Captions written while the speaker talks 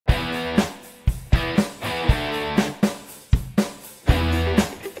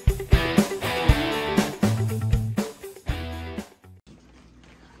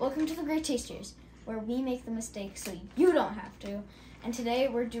great tasters, where we make the mistakes so you don't have to. And today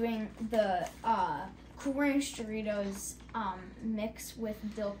we're doing the Cool Ranch Doritos mix with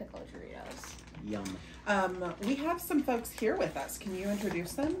dill pickle Doritos. Yum. We have some folks here with us. Can you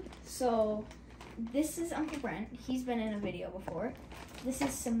introduce them? So, this is Uncle Brent. He's been in a video before. This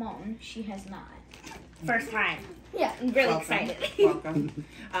is Simone. She has not. First time. Yeah, I'm really excited. Welcome.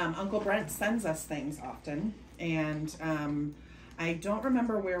 Uncle Brent sends us things often, and I don't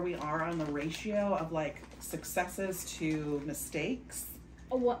remember where we are on the ratio of like successes to mistakes.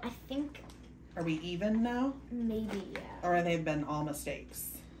 Oh, well, I think Are we even now? maybe, yeah. Or have they been all mistakes?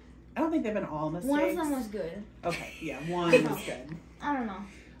 I don't think they've been all mistakes. One of them was good. Okay, yeah, one was good. I don't know.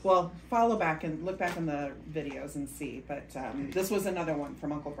 Well, follow back and look back in the videos and see. But this was another one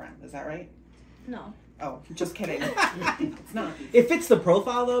from Uncle Brent. Is that right? No. Oh, just kidding. It's not. It fits the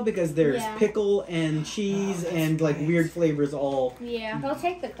profile though because there's Yeah. pickle and cheese and like right. weird flavors all. Yeah. He'll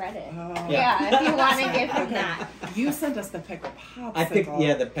take the credit. Oh. Yeah, if you want to give him that. You sent us the pickle popsicle. I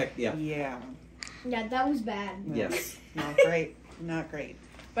picked yeah. Yeah. Yeah, that was bad. Yes. Not great. Not great.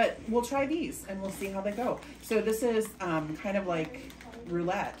 But we'll try these and we'll see how they go. So this is kind of like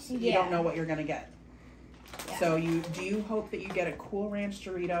roulette. You Yeah. don't know what you're gonna get. Yeah. So do you hope that you get a Cool Ranch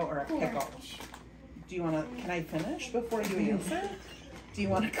Dorito or a Cool pickle? Ranch. Do you want to? Can I finish before you answer? Do you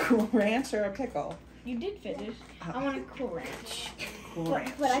want a Cool Ranch or a pickle? You did finish. I want a Cool Ranch. Cool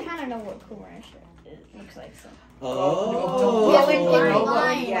Ranch. But I kind of know what Cool Ranch looks like, so. Oh. Yeah, Going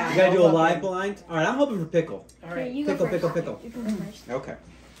blind. Yeah. You gotta do a live blind. All right, I'm hoping for pickle. All right. You go Pickle, first. pickle, pickle. You go first. Okay.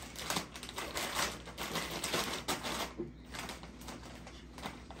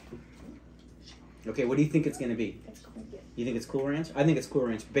 Okay, what do you think it's gonna be? That's cool. You think it's Cool Ranch? I think it's Cool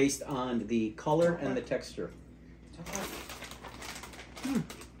Ranch based on the color and the texture.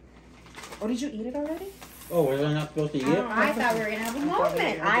 Oh, did you eat it already? Oh, was I not supposed to eat it? I thought we were going to have a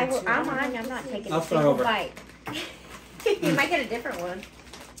moment. I'm not taking I'll a start single over. bite. You might get a different one.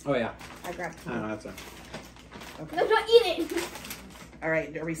 Oh yeah. I grabbed I don't know, that's a... No, don't eat it! All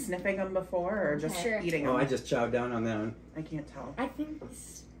right. Are we sniffing them before or just Sure. eating them? Oh, I just chowed down on that one. I can't tell. I think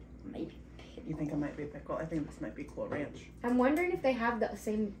this might be You think it might be pickle? I think this might be Cool Ranch. I'm wondering if they have the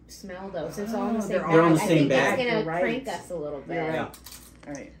same smell though, since all in the same they're bag. all in the I same think bag. that's gonna You're right. crank us a little bit. You're right. Yeah.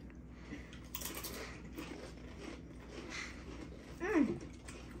 All right.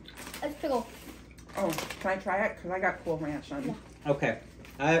 Let's pickle. Oh, can I try it? Because I got Cool Ranch on. Yeah. Okay.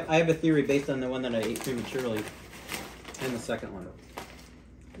 I have a theory based on the one that I ate prematurely and the second one.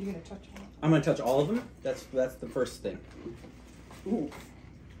 You gonna touch all? I'm gonna touch all of them. That's the first thing. Ooh.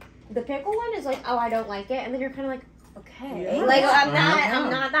 The pickle one is like, oh, I don't like it, and then you're kind of like, okay, Yeah. like I'm Uh-huh.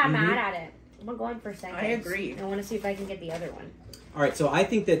 not that Mhm. mad at it. I'm going for seconds. I agree. I want to see if I can get the other one. All right, so I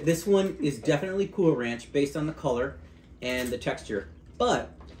think that this one is definitely Cool Ranch based on the color and the texture. But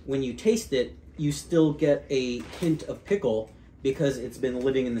when you taste it, you still get a hint of pickle because it's been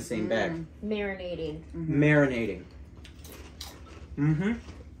living in the same bag. Marinating. Mm-hmm. Marinating. Mm-hmm.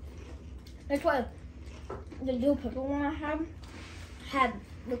 That's why the dill pickle one I had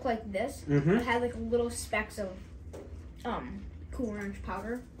looked like this. Mm-hmm. It had like little specks of Cool Ranch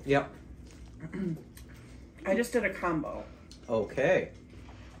powder. Yep. I just did a combo, Okay.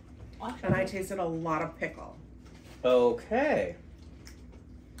 and I tasted a lot of pickle. Okay.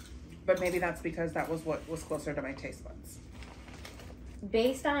 But maybe that's because that was what was closer to my taste buds.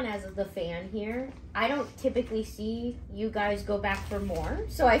 Based on as the fan here, I don't typically see you guys go back for more.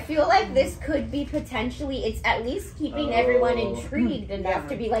 So I feel like this could be potentially, it's at least keeping everyone Oh. intrigued enough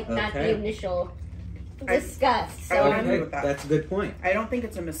to be like not the Okay. initial disgust. So I would I'm, agree with that. That's a good point. I don't think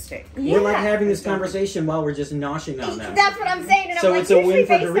it's a mistake. yeah. We're like having this conversation while we're just noshing on them. That's what I'm saying, and So I'm like, it's a win usually for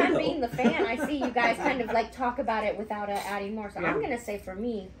based on Dorito. being the fan, I see you guys kind of like talk about it without adding more. So Yeah. I'm gonna say for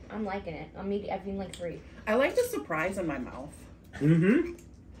me, I'm liking it. I'm being like 3. I like the surprise in my mouth. Mm-hmm.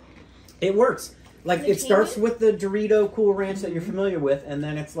 It works. Like, Is it it starts tangy? with the Dorito Cool Ranch that you're familiar with, and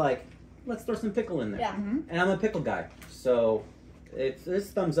then it's like, let's throw some pickle in there. Yeah. Mm-hmm. And I'm a pickle guy, so it's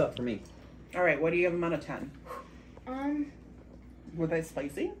thumbs up for me. All right, what do you give them out of 10? Were they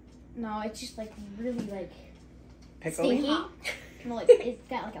spicy? No, it's just like really like Pickly? Stinky? no, like it's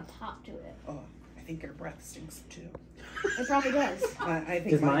got like a pop to it. Oh, I think your breath stinks too. It probably does. I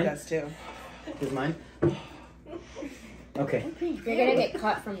think Does mine mine? does too. Is mine? Okay. You're gonna get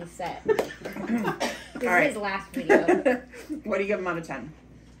cut from the set. This is right. his last video. What do you give them out of 10?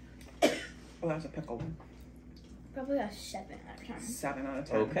 Oh, that was a pickle one. Probably a 7 out of 10. 7 out of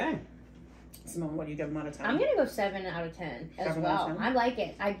 10. Okay. Simone, what do you give them out of 10? I'm gonna go 7 out of 10 as 7 out well. of 10? I like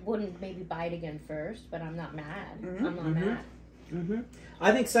it. I wouldn't maybe buy it again first, but I'm not mad. Mhm. I'm not Mhm. mad. Mm-hmm.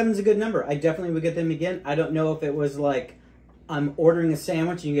 I think 7's a good number. I definitely would get them again. I don't know if it was like I'm ordering a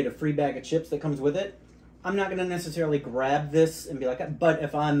sandwich and you get a free bag of chips that comes with it, I'm not going to necessarily grab this and be like, but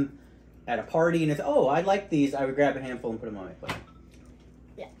if I'm at a party and it's, oh, I like these, I would grab a handful and put them on my plate.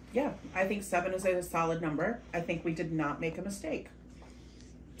 Yeah, I think 7 is a solid number. I think we did not make a mistake.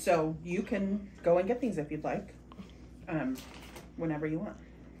 So you can go and get these if you'd like, whenever you want.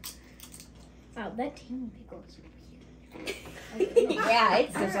 Wow, that tangy pickle is weird. Yeah,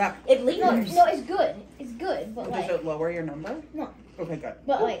 it's What's up? it lingers. No, it's good. It's good, but Does it lower your number? No. Okay, good.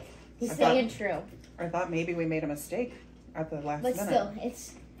 But like, He's I saying true. I thought maybe we made a mistake at the last but minute. still,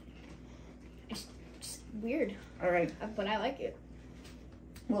 it's just weird. All right. But I like it.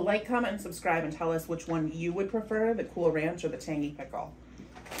 Well, like, comment, and subscribe, and tell us which one you would prefer, the Cool Ranch or the Tangy Pickle.